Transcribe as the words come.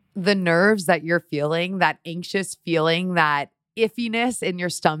the nerves that you're feeling, that anxious feeling, that iffiness in your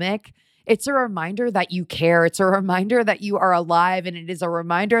stomach, it's a reminder that you care. It's a reminder that you are alive. And it is a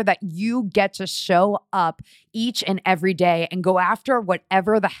reminder that you get to show up each and every day and go after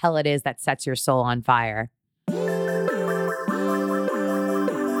whatever the hell it is that sets your soul on fire.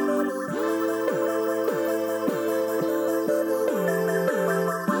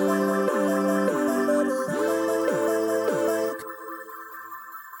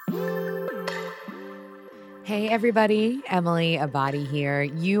 Hey, everybody. Emily Abadi here.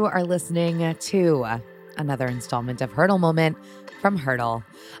 You are listening to another installment of Hurdle Moment from Hurdle,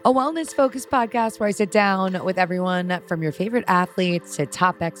 a wellness-focused podcast where I sit down with everyone from your favorite athletes to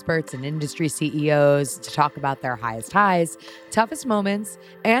top experts and industry CEOs to talk about their highest highs, toughest moments,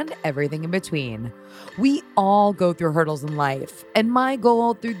 and everything in between. We all go through hurdles in life, and my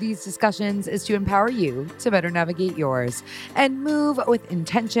goal through these discussions is to empower you to better navigate yours and move with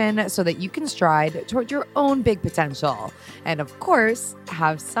intention so that you can stride toward your own big potential. And of course,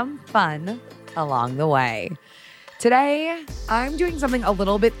 have some fun along the way. Today, I'm doing something a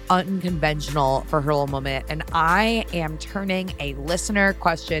little bit unconventional for Hurdle Moment, and I am turning a listener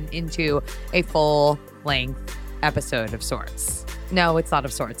question into a full-length episode of sorts. No, it's not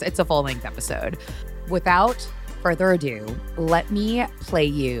of sorts. It's a full-length episode. Without further ado, let me play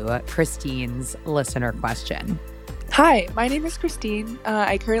you Christine's listener question. Hi, my name is Christine.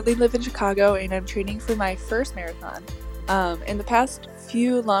 I currently live in Chicago, and I'm training for my first marathon. In the past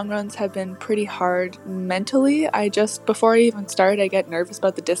few long runs have been pretty hard mentally. Before I even start, I get nervous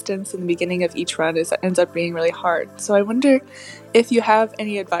about the distance, and the beginning of each run ends up being really hard. So I wonder if you have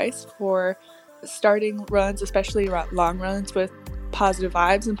any advice for starting runs, especially long runs, with positive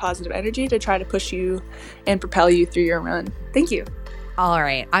vibes and positive energy to try to push you and propel you through your run. Thank you. All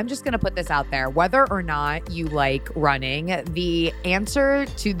right, I'm just going to put this out there. Whether or not you like running, the answer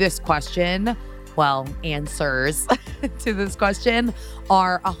to this question, answers to this question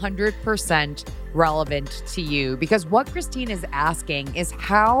are 100% relevant to you, because what Christine is asking is,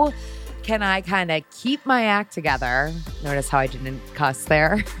 how can I kind of keep my act together? Notice how I didn't cuss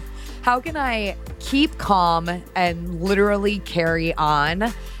there. How can I keep calm and literally carry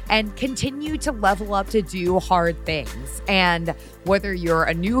on and continue to level up to do hard things? And whether you're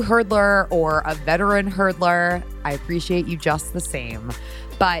a new hurdler or a veteran hurdler, I appreciate you just the same.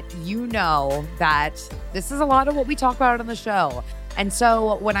 But you know that this is a lot of what we talk about on the show. And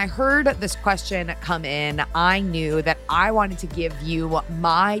so when I heard this question come in, I knew that I wanted to give you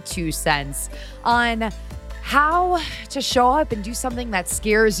my 2 cents on how to show up and do something that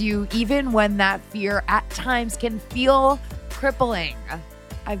scares you, even when that fear at times can feel crippling.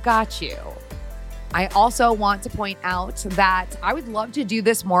 I've got you. I also want to point out that I would love to do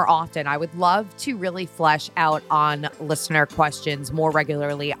this more often. I would love to really flesh out on listener questions more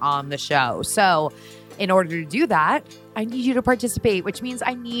regularly on the show. So in order to do that, I need you to participate, which means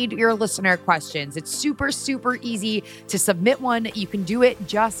I need your listener questions. It's super, super easy to submit one. You can do it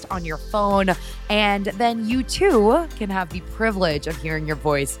just on your phone. And then you too can have the privilege of hearing your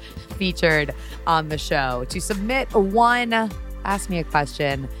voice featured on the show. To submit one Ask Me a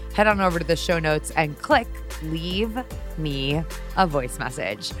Question, head on over to the show notes and click Leave Me a Voice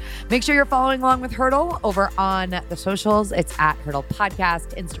Message. Make sure you're following along with Hurdle over on the socials. It's at Hurdle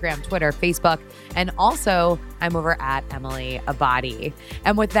Podcast, Instagram, Twitter, Facebook, and also I'm over at Emily Abadi.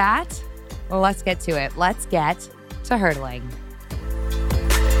 And with that, let's get to it. Let's get to hurdling.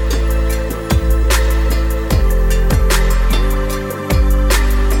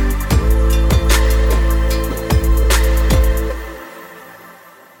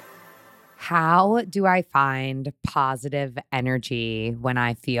 How do I find positive energy when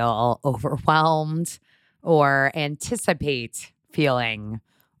I feel overwhelmed or anticipate feeling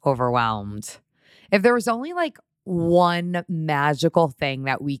overwhelmed? If there was only like one magical thing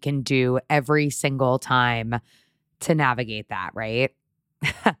that we can do every single time to navigate that, right?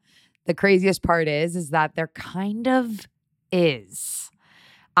 The craziest part is that there kind of is.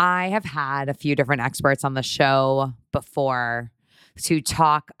 I have had a few different experts on the show before to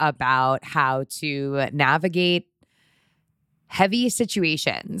talk about how to navigate heavy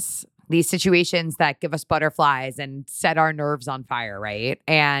situations, these situations that give us butterflies and set our nerves on fire, right?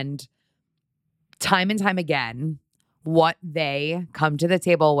 And time again, what they come to the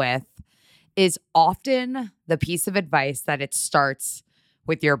table with is often the piece of advice that it starts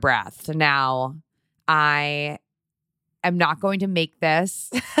with your breath. Now, I am not going to make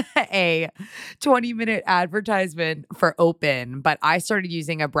this a 20-minute advertisement for Open, but I started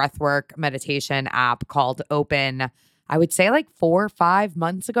using a breathwork meditation app called Open, I would say like 4 or 5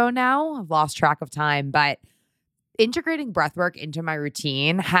 months ago now. I've lost track of time, but integrating breathwork into my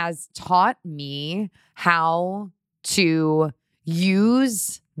routine has taught me how to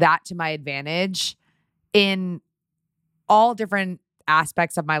use that to my advantage in all different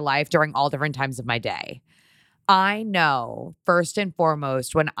aspects of my life during all different times of my day. I know first and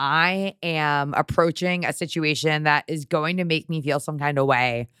foremost when I am approaching a situation that is going to make me feel some kind of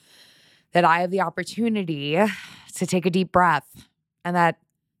way, that I have the opportunity to take a deep breath and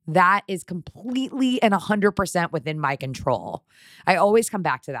that is completely and 100% within my control. I always come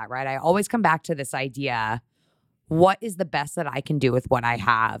back to that, right? I always come back to this idea, what is the best that I can do with what I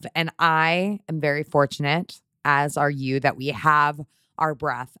have? And I am very fortunate, as are you, that we have our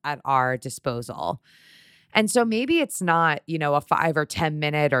breath at our disposal. And so maybe it's not, a 5 or 10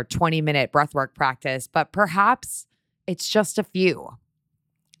 minute or 20-minute breathwork practice, but perhaps it's just a few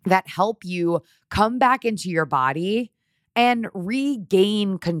that help you come back into your body and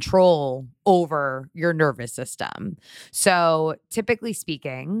regain control over your nervous system. So typically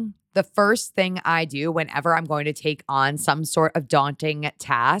speaking, the first thing I do whenever I'm going to take on some sort of daunting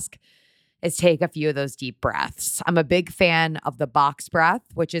task is take a few of those deep breaths. I'm a big fan of the box breath,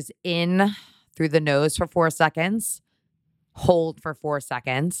 which is in through the nose for 4 seconds, hold for 4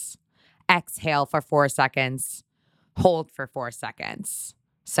 seconds, exhale for 4 seconds, hold for 4 seconds.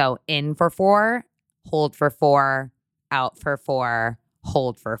 So in for 4, hold for 4, out for 4,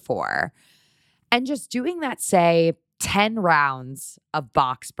 hold for 4. And just doing that, say, 10 rounds of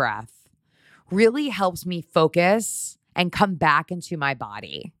box breath really helps me focus and come back into my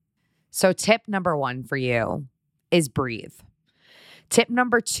body. So tip number 1 for you is breathe. Tip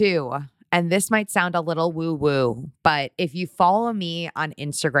number 2, and this might sound a little woo-woo, but if you follow me on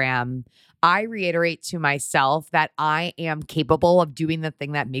Instagram, I reiterate to myself that I am capable of doing the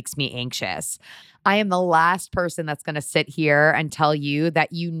thing that makes me anxious. I am the last person that's going to sit here and tell you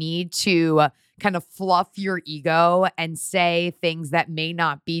that you need to kind of fluff your ego and say things that may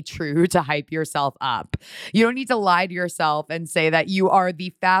not be true to hype yourself up. You don't need to lie to yourself and say that you are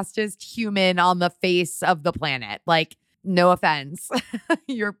the fastest human on the face of the planet. Like, no offense.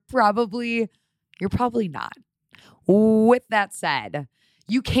 You're probably not. With that said,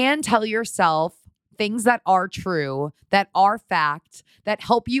 you can tell yourself things that are true, that are fact, that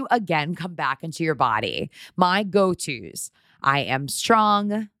help you again come back into your body. My go-tos: I am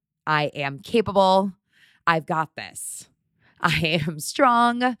strong. I am capable. I've got this. I am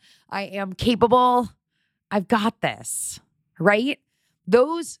strong. I am capable. I've got this. Right?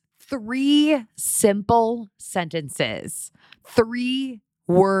 Those 3 simple sentences,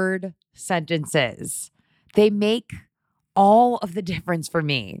 3-word sentences, they make all of the difference for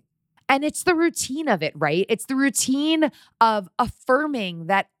me. And it's the routine of it, right? It's the routine of affirming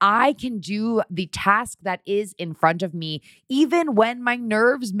that I can do the task that is in front of me, even when my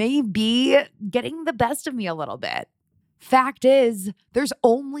nerves may be getting the best of me a little bit. Fact is, there's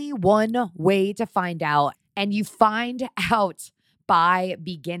only one way to find out, and you find out by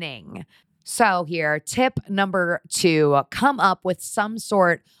beginning. So here, tip number 2, come up with some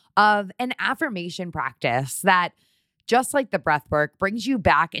sort of an affirmation practice that, just like the breath work, brings you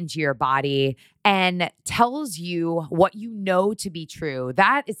back into your body and tells you what you know to be true.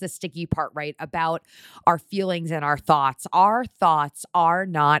 That is the sticky part, right? About our feelings and our thoughts. Our thoughts are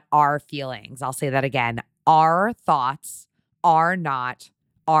not our feelings. I'll say that again. Our thoughts are not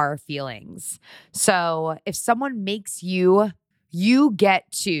our feelings. So if someone makes you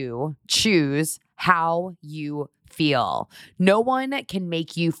get to choose how you feel. No one can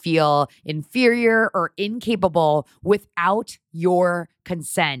make you feel inferior or incapable without your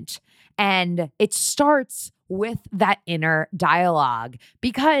consent. And it starts with that inner dialogue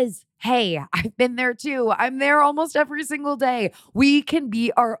because, hey, I've been there too. I'm there almost every single day. We can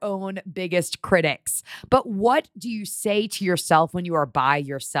be our own biggest critics. But what do you say to yourself when you are by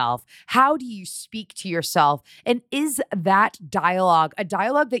yourself? How do you speak to yourself? And is that dialogue a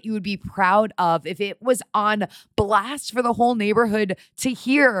dialogue that you would be proud of if it was on blast for the whole neighborhood to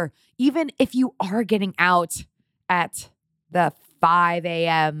hear, even if you are getting out at the 5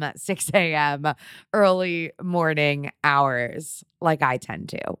 a.m., 6 a.m. early morning hours like I tend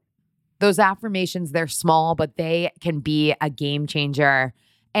to? Those affirmations, they're small, but they can be a game changer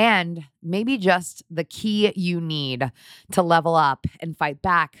and maybe just the key you need to level up and fight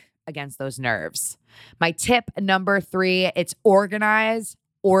back against those nerves. My tip number 3, it's organize,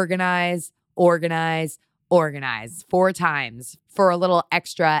 organize, organize, organize 4 times for a little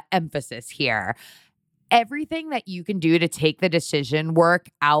extra emphasis here. Everything that you can do to take the decision work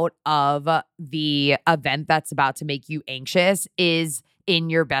out of the event that's about to make you anxious is in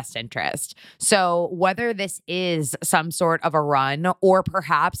your best interest. So whether this is some sort of a run or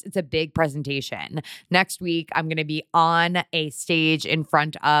perhaps it's a big presentation. Next week, I'm going to be on a stage in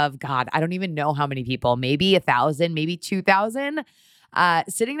front of, God, I don't even know how many people, maybe 1,000, maybe 2,000.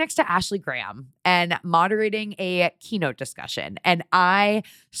 Sitting next to Ashley Graham and moderating a keynote discussion. And I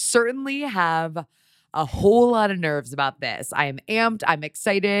certainly have a whole lot of nerves about this. I am amped. I'm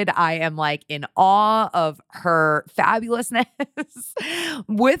excited. I am like in awe of her fabulousness.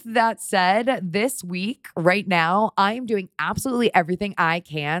 With that said, this week, right now, I am doing absolutely everything I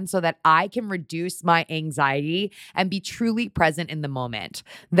can so that I can reduce my anxiety and be truly present in the moment.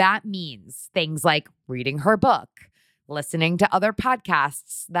 That means things like reading her book, listening to other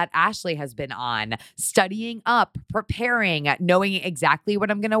podcasts that Ashley has been on, studying up, preparing, knowing exactly what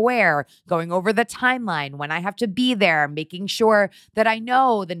I'm going to wear, going over the timeline when I have to be there, making sure that I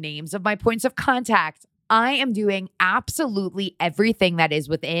know the names of my points of contact. I am doing absolutely everything that is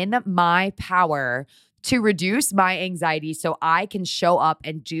within my power to reduce my anxiety so I can show up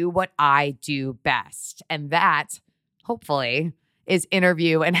and do what I do best. And that, hopefully, is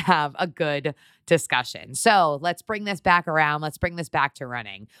interview and have a good discussion. So let's bring this back around. Let's bring this back to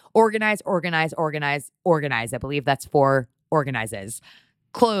running. Organize, organize, organize, organize. I believe that's 4 organizes.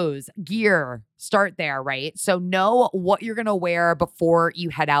 Clothes, gear, start there, right? So know what you're going to wear before you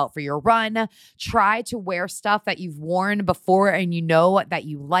head out for your run. Try to wear stuff that you've worn before and you know that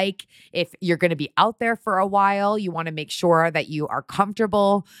you like. If you're going to be out there for a while, you want to make sure that you are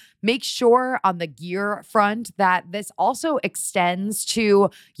comfortable. Make sure on the gear front that this also extends to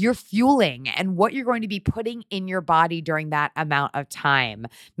your fueling and what you're going to be putting in your body during that amount of time.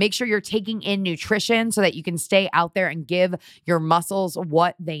 Make sure you're taking in nutrition so that you can stay out there and give your muscles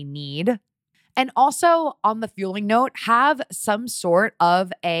what they need. And also on the fueling note, have some sort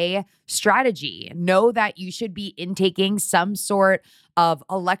of a strategy. Know that you should be intaking some sort of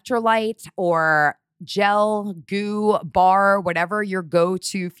electrolyte or gel, goo, bar, whatever your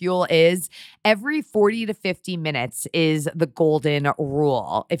go-to fuel is. Every 40 to 50 minutes is the golden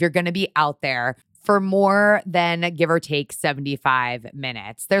rule if you're going to be out there for more than give or take 75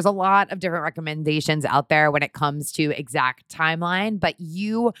 minutes. There's a lot of different recommendations out there when it comes to exact timeline, but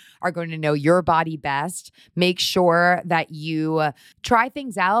you are going to know your body best. Make sure that you try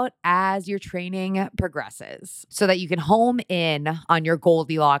things out as your training progresses so that you can home in on your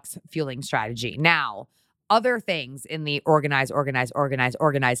Goldilocks fueling strategy. Now, other things in the organize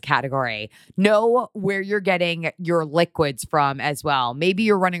category. Know where you're getting your liquids from as well. Maybe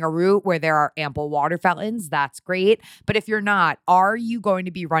you're running a route where there are ample water fountains. That's great. But if you're not, are you going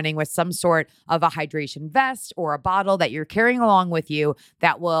to be running with some sort of a hydration vest or a bottle that you're carrying along with you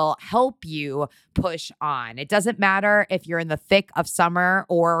that will help you push on? It doesn't matter if you're in the thick of summer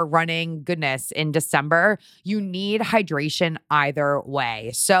or running, goodness, in December. You need hydration either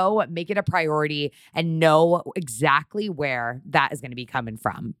way. So make it a priority and know exactly where that is going to be coming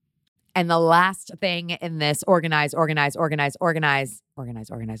from. And the last thing in this organize for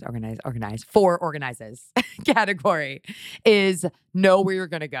organizes category is know where you're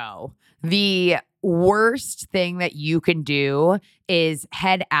going to go. The worst thing that you can do is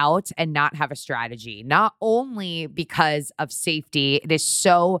head out and not have a strategy. Not only because of safety, it is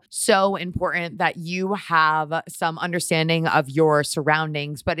so important that you have some understanding of your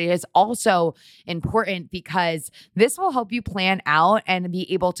surroundings, but it is also important because this will help you plan out and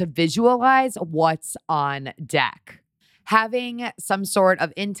be able to visualize what's on deck. Having some sort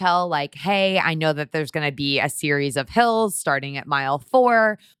of intel like, hey, I know that there's going to be a series of hills starting at mile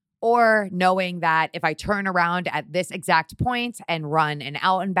 4, or knowing that if I turn around at this exact point and run an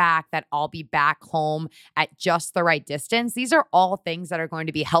out and back, that I'll be back home at just the right distance. These are all things that are going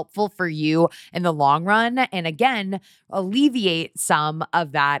to be helpful for you in the long run. And again, alleviate some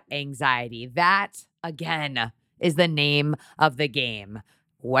of that anxiety. That, again, is the name of the game.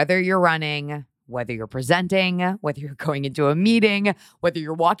 Whether you're running, whether you're presenting, whether you're going into a meeting, whether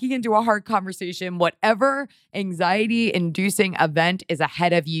you're walking into a hard conversation, whatever anxiety-inducing event is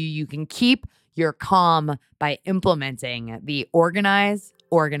ahead of you, you can keep your calm by implementing the organize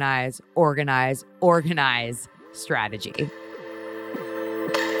strategy.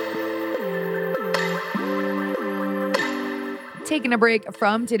 Taking a break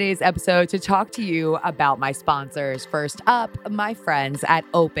from today's episode to talk to you about my sponsors. First up, my friends at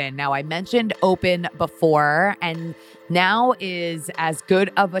Open. Now, I mentioned Open before, and now is as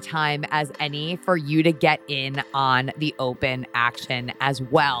good of a time as any for you to get in on the Open action as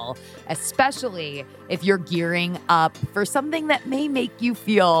well, especially if you're gearing up for something that may make you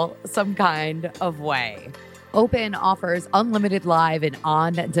feel some kind of way. Open offers unlimited live and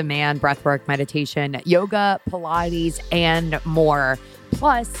on-demand breathwork, meditation, yoga, Pilates, and more.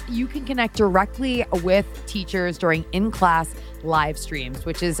 Plus, you can connect directly with teachers during in-class live streams,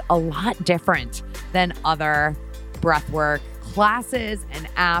 which is a lot different than other breathwork classes and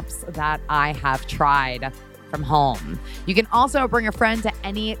apps that I have tried from home. You can also bring a friend to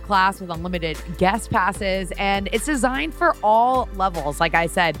any class with unlimited guest passes, and it's designed for all levels. Like I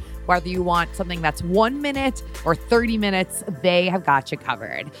said, whether you want something that's 1 minute or 30 minutes, they have got you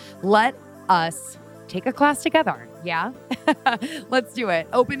covered. Let us take a class together. Yeah? Let's do it.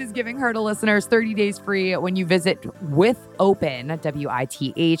 Open is giving Hurdle listeners 30 days free when you visit withopen,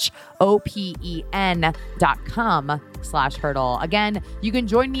 withopen.com/hurdle. Again, you can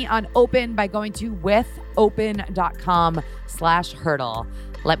join me on Open by going to withopen.com/hurdle.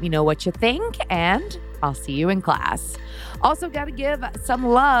 Let me know what you think, and I'll see you in class. Also, got to give some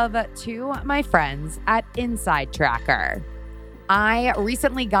love to my friends at Inside Tracker. I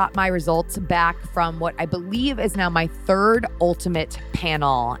recently got my results back from what I believe is now my third ultimate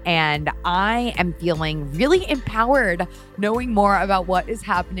panel, and I am feeling really empowered knowing more about what is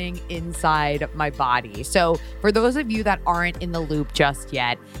happening inside my body. So for those of you that aren't in the loop just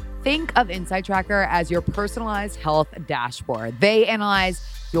yet, think of Inside Tracker as your personalized health dashboard. They analyze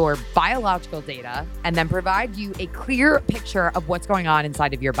your biological data and then provide you a clear picture of what's going on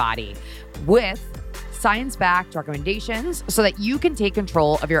inside of your body with science-backed recommendations so that you can take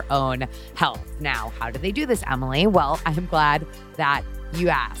control of your own health. Now, how do they do this, Emily? Well, I am glad that you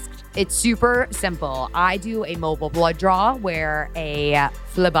asked. It's super simple. I do a mobile blood draw where a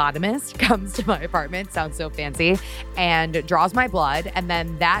phlebotomist comes to my apartment, sounds so fancy, and draws my blood. And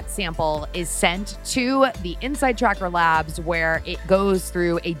then that sample is sent to the Inside Tracker labs where it goes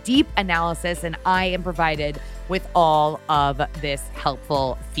through a deep analysis, and I am provided with all of this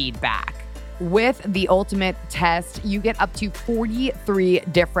helpful feedback. With the ultimate test, you get up to 43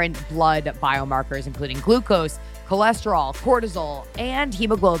 different blood biomarkers, including glucose, cholesterol, cortisol, and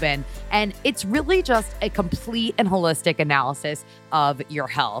hemoglobin. And it's really just a complete and holistic analysis of your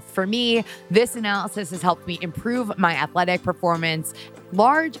health. For me, this analysis has helped me improve my athletic performance,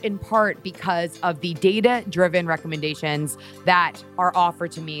 large in part because of the data-driven recommendations that are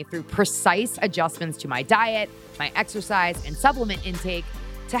offered to me through precise adjustments to my diet, my exercise, and supplement intake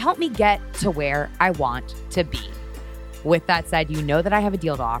to help me get to where I want to be. With that said, you know that I have a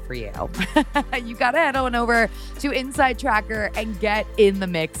deal to offer you. You got to head on over to Inside Tracker and get in the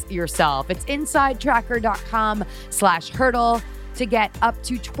mix yourself. It's insidetracker.com/hurdle to get up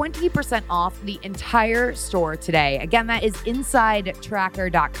to 20% off the entire store today. Again, that is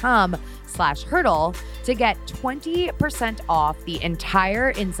insidetracker.com/hurdle to get 20% off the entire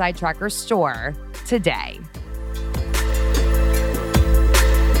Inside Tracker store today.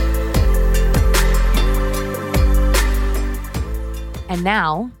 And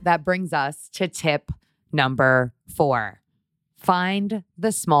now that brings us to tip number 4. Find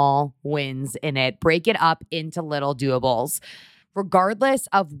the small wins in it. Break it up into little doables. Regardless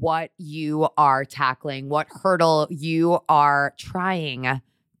of what you are tackling, what hurdle you are trying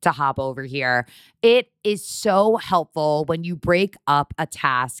to hop over here, it is so helpful when you break up a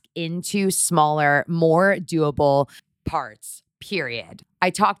task into smaller, more doable parts. Period. I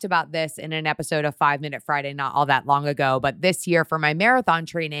talked about this in an episode of 5 Minute Friday not all that long ago, but this year for my marathon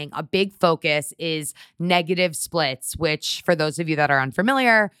training, a big focus is negative splits, which for those of you that are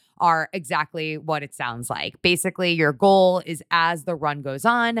unfamiliar, are exactly what it sounds like. Basically, your goal is as the run goes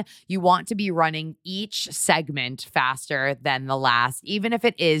on, you want to be running each segment faster than the last, even if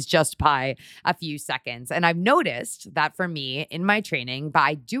it is just by a few seconds. And I've noticed that for me in my training,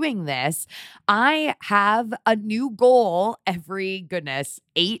 by doing this, I have a new goal every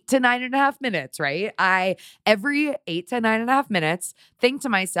 8 to 9.5 minutes, right? Every 8 to 9.5 minutes, think to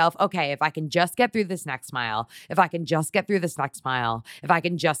myself, okay, if I can just get through this next mile, if I can just get through this next mile, if I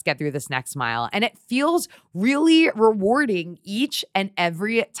can just get through this next mile. And it feels really rewarding each and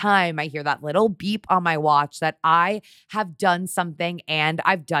every time I hear that little beep on my watch that I have done something and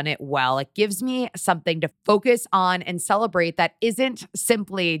I've done it well. It gives me something to focus on and celebrate that isn't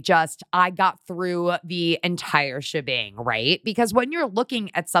simply just I got through the entire shebang, right? Because when you're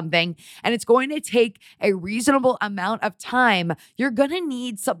looking at something and it's going to take a reasonable amount of time, you're going to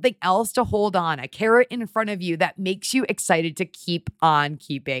need something else to hold on, a carrot in front of you that makes you excited to keep on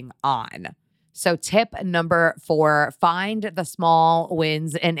keeping on. So tip number 4, find the small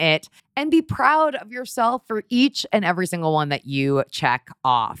wins in it and be proud of yourself for each and every single one that you check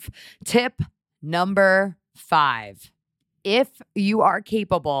off. Tip number 5, if you are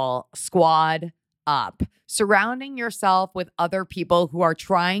capable, squad up. Surrounding yourself with other people who are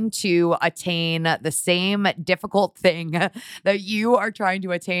trying to attain the same difficult thing that you are trying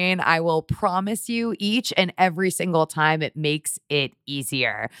to attain, I will promise you each and every single time it makes it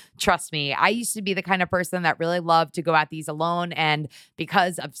easier. Trust me, I used to be the kind of person that really loved to go at these alone. And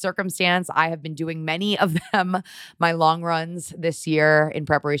because of circumstance, I have been doing many of them, my long runs this year in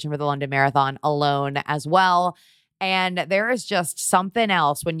preparation for the London Marathon alone as well. And there is just something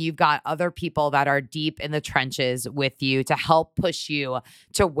else when you've got other people that are deep in the trenches with you to help push you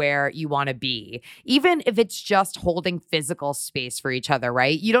to where you want to be. Even if it's just holding physical space for each other,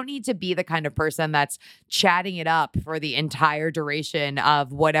 right? You don't need to be the kind of person that's chatting it up for the entire duration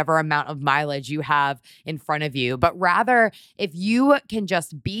of whatever amount of mileage you have in front of you. But rather, if you can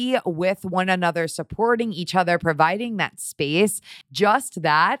just be with one another, supporting each other, providing that space, just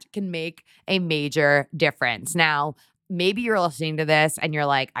that can make a major difference. Now, maybe you're listening to this and you're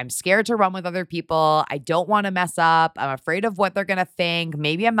like, I'm scared to run with other people. I don't want to mess up. I'm afraid of what they're going to think.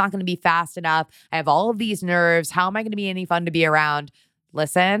 Maybe I'm not going to be fast enough. I have all of these nerves. How am I going to be any fun to be around?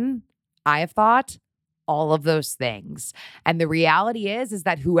 Listen, I have thought all of those things. And the reality is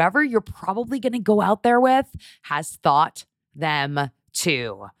that whoever you're probably going to go out there with has thought them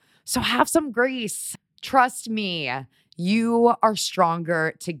too. So have some grace. Trust me, you are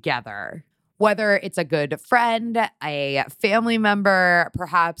stronger together. Whether it's a good friend, a family member,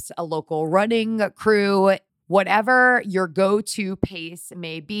 perhaps a local running crew, whatever your go-to pace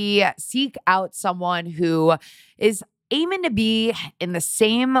may be, seek out someone who is aiming to be in the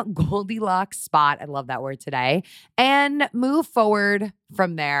same Goldilocks spot. I love that word today. And move forward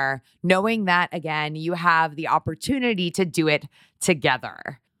from there, knowing that, again, you have the opportunity to do it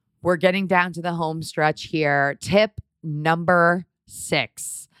together. We're getting down to the home stretch here. Tip number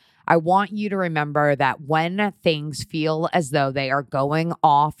 6. I want you to remember that when things feel as though they are going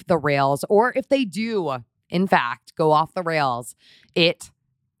off the rails, or if they do, in fact, go off the rails, it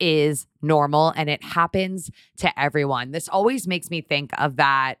is normal and it happens to everyone. This always makes me think of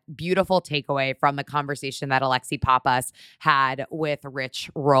that beautiful takeaway from the conversation that Alexi Pappas had with Rich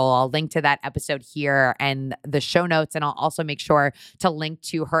Roll. I'll link to that episode here and the show notes, and I'll also make sure to link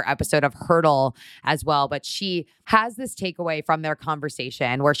to her episode of Hurdle as well. But she has this takeaway from their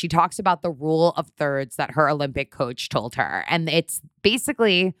conversation where she talks about the rule of thirds that her Olympic coach told her. And it's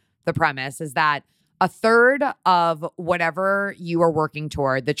basically the premise is that a third of whatever you are working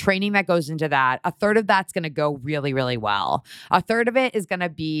toward, the training that goes into that, a third of that's going to go really, really well. A third of it is going to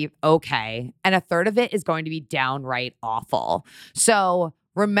be okay. And a third of it is going to be downright awful. So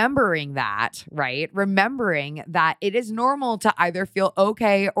remembering that, right? Remembering that it is normal to either feel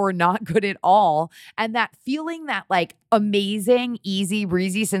okay or not good at all. And that feeling that like amazing, easy,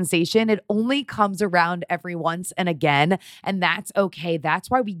 breezy sensation, it only comes around every once and again. And that's okay. That's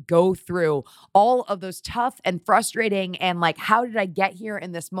why we go through all of those tough and frustrating and like, how did I get here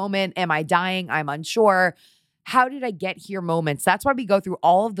in this moment? Am I dying? I'm unsure. How did I get here moments? That's why we go through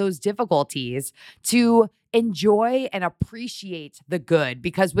all of those difficulties to enjoy and appreciate the good,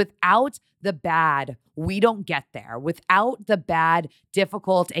 because without the bad, we don't get there. Without the bad,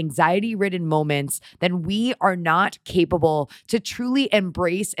 difficult, anxiety-ridden moments, then we are not capable to truly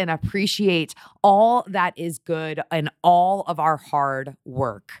embrace and appreciate all that is good and all of our hard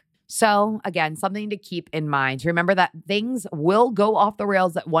work. So again, something to keep in mind. Remember that things will go off the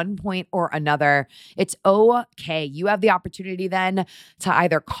rails at one point or another. It's okay. You have the opportunity then to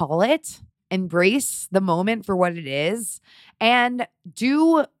either call it, embrace the moment for what it is, and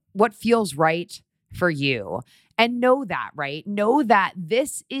do what feels right for you. And know that, right? Know that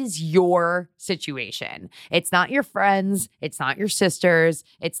this is your situation. It's not your friends. It's not your sisters.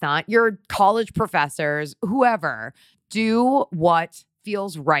 It's not your college professors, whoever. Do what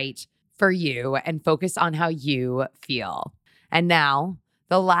feels right for you and focus on how you feel. And now,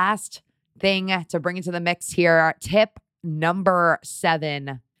 the last thing to bring into the mix here, tip number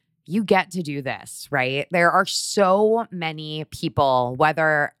 7. You get to do this, right? There are so many people,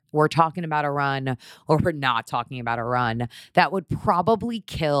 whether we're talking about a run or we're not talking about a run, that would probably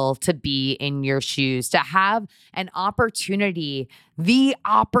kill to be in your shoes, to have an opportunity, the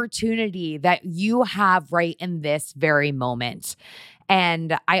opportunity that you have right in this very moment.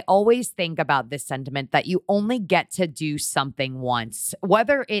 And I always think about this sentiment that you only get to do something once,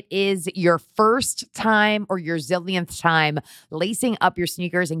 whether it is your first time or your zillionth time lacing up your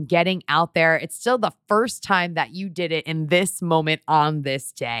sneakers and getting out there. It's still the first time that you did it in this moment on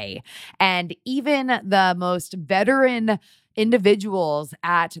this day. And even the most veteran individuals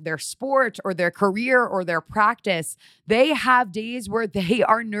at their sport or their career or their practice, they have days where they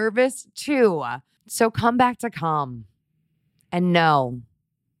are nervous too. So come back to calm. And know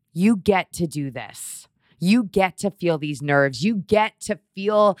You get to do this. You get to feel these nerves. You get to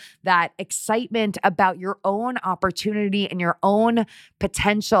feel that excitement about your own opportunity and your own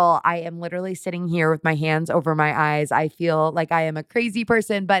potential. I am literally sitting here with my hands over my eyes. I feel like I am a crazy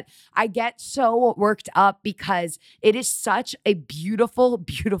person, but I get so worked up because it is such a beautiful,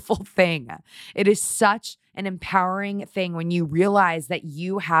 beautiful thing. It is such an empowering thing when you realize that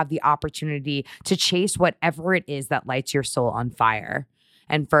you have the opportunity to chase whatever it is that lights your soul on fire.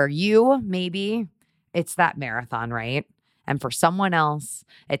 And for you, maybe it's that marathon, right? And for someone else,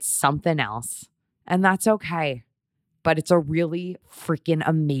 it's something else. And that's okay. But it's a really freaking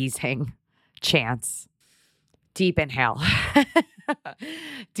amazing chance. Deep inhale.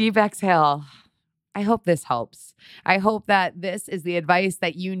 Deep exhale. I hope this helps. I hope that this is the advice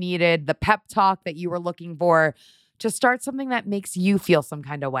that you needed, the pep talk that you were looking for to start something that makes you feel some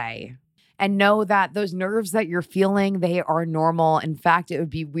kind of way. And know that those nerves that you're feeling, they are normal. In fact, it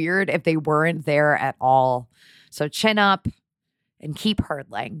would be weird if they weren't there at all. So chin up and keep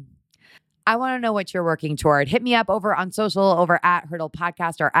hurdling. I want to know what you're working toward. Hit me up over on social, over at Hurdle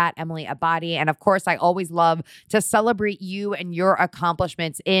Podcast or at Emily Abadi. And of course, I always love to celebrate you and your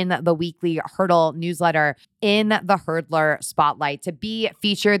accomplishments in the weekly Hurdle newsletter in the Hurdler Spotlight. To be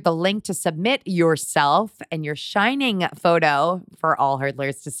featured, the link to submit yourself and your shining photo for all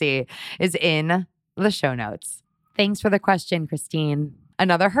hurdlers to see is in the show notes. Thanks for the question, Christine.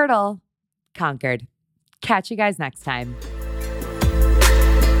 Another hurdle conquered. Catch you guys next time.